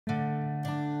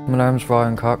My name's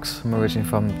Ryan Cox. I'm originally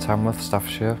from Tamworth,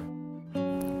 Staffordshire.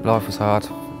 Life was hard.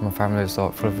 My family was full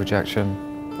of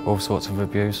rejection, all sorts of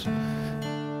abuse.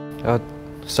 I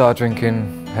started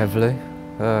drinking heavily,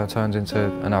 turned into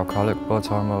an alcoholic by the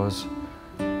time I was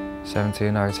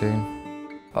 17,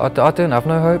 18. I didn't have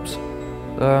no hopes.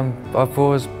 I've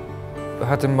always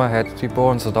had in my head, you're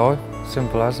born to die,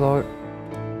 simple as like.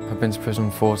 I've been to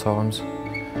prison 4 times,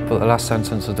 but the last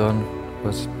sentence I done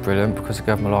was brilliant because it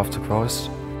gave my life to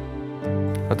Christ.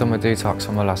 I've done my detox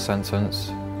on my last sentence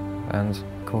and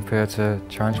come up here to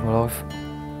change my life.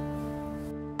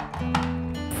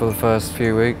 For the first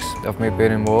few weeks of me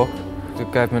being in walk, it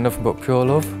gave me nothing but pure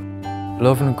love.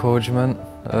 Love and encouragement,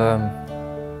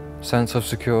 sense of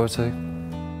security.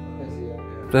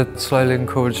 They slowly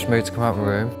encouraged me to come out of my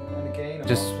room.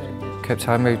 Just kept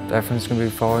telling me everything's going to be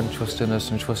fine, trust in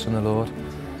us and trust in the Lord.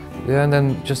 Yeah, and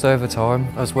then just over time,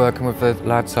 I was working with the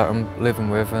lads that I'm living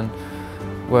with and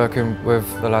working with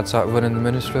the lads that are running the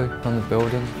ministry on the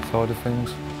building side of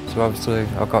things. So obviously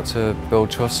I got to build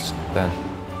trust then.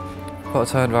 But I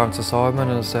turned around to Simon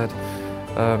and I said,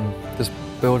 this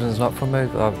building's not for me,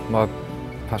 my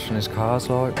passion is cars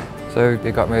like. So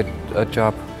he got me a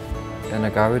job in a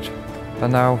garage.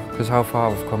 And now, because how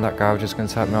far I've come, that garage is going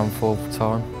to take me on full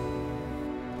time.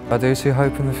 I do see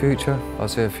hope in the future. I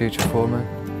see a future for me.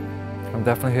 I'm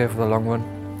definitely here for the long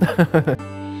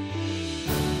run.